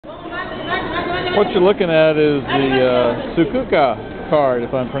What you're looking at is the Suica card,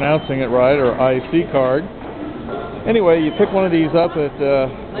 if I'm pronouncing it right, or IC card. Anyway, you pick one of these up at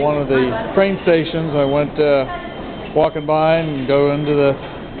one of the train stations. I went walking by and go into the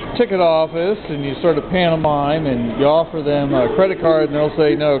ticket office, and you sort of pantomime and you offer them a credit card, and they'll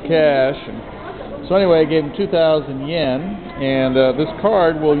say no cash. And so anyway, I gave them 2,000 yen, and this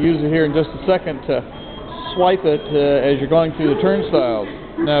card, we'll use it here in just a second to swipe it as you're going through the turnstiles.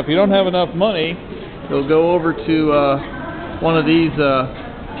 Now, if you don't have enough money, you'll go over to one of these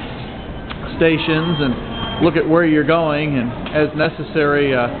stations and look at where you're going, and as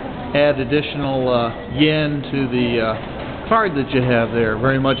necessary, add additional yen to the card that you have there.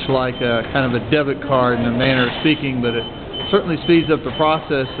 Very much like kind of a debit card in a manner of speaking, but it certainly speeds up the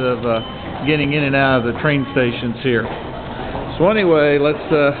process of getting in and out of the train stations here. So anyway, let's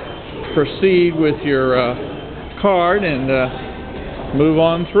proceed with your card and move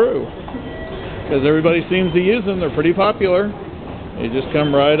on through, because everybody seems to use them. They're pretty popular. You just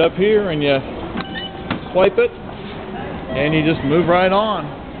come right up here and you swipe it and you just move right on.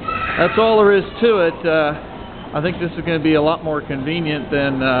 That's all there is to it. I think this is going to be a lot more convenient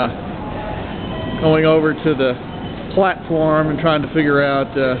than going over to the platform and trying to figure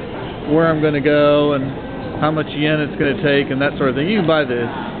out where I'm going to go and how much yen it's going to take and that sort of thing. You can buy the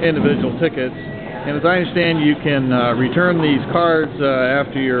individual tickets. And as I understand, you can return these cards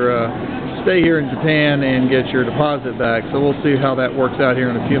after your stay here in Japan and get your deposit back. So we'll see how that works out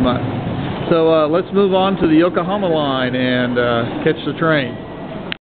here in a few months. So let's move on to the Yokohama line and catch the train.